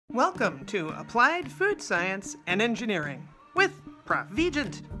Welcome to Applied Food Science and Engineering with Prof.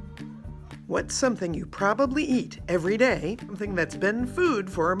 Vigent. What's something you probably eat every day, something that's been food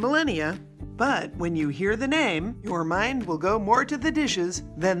for millennia, but when you hear the name, your mind will go more to the dishes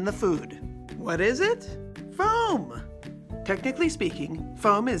than the food? What is it? Foam! Technically speaking,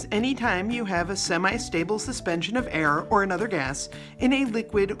 foam is any time you have a semi-stable suspension of air or another gas in a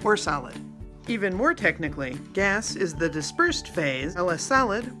liquid or solid. Even more technically, gas is the dispersed phase, while a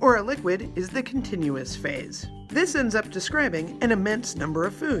solid or a liquid is the continuous phase. This ends up describing an immense number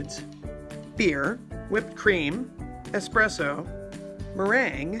of foods. Beer, whipped cream, espresso,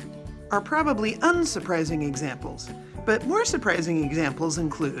 meringue are probably unsurprising examples, but more surprising examples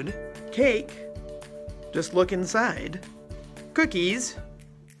include cake, just look inside, cookies,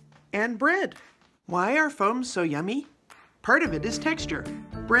 and bread. Why are foams so yummy? Part of it is texture.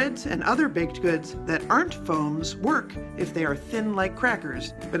 Breads and other baked goods that aren't foams work if they are thin like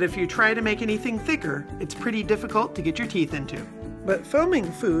crackers, but if you try to make anything thicker, it's pretty difficult to get your teeth into. But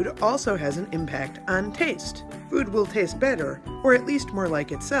foaming food also has an impact on taste. Food will taste better, or at least more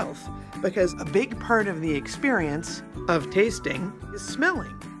like itself, because a big part of the experience of tasting is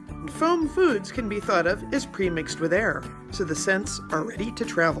smelling. And foam foods can be thought of as pre-mixed with air, so the scents are ready to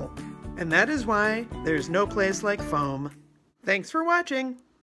travel. And that is why there's no place like foam. Thanks for watching!